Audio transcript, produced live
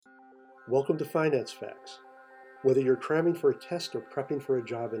Welcome to Finance Facts. Whether you're cramming for a test or prepping for a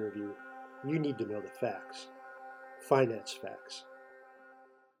job interview, you need to know the facts. Finance Facts.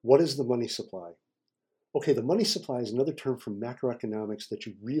 What is the money supply? Okay, the money supply is another term from macroeconomics that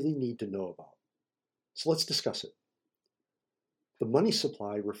you really need to know about. So let's discuss it. The money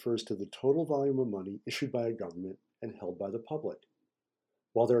supply refers to the total volume of money issued by a government and held by the public.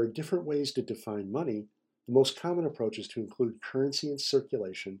 While there are different ways to define money, the most common approach is to include currency in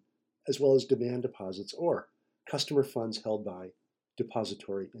circulation, as well as demand deposits or customer funds held by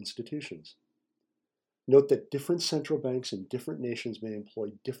depository institutions. Note that different central banks in different nations may employ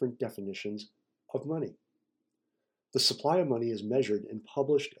different definitions of money. The supply of money is measured and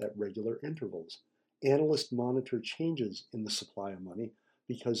published at regular intervals. Analysts monitor changes in the supply of money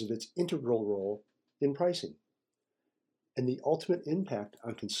because of its integral role in pricing. And the ultimate impact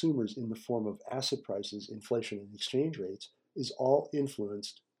on consumers in the form of asset prices, inflation, and exchange rates is all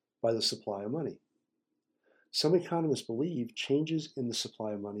influenced by the supply of money. Some economists believe changes in the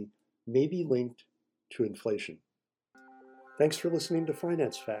supply of money may be linked to inflation. Thanks for listening to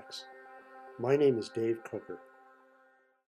Finance Facts. My name is Dave Cooker.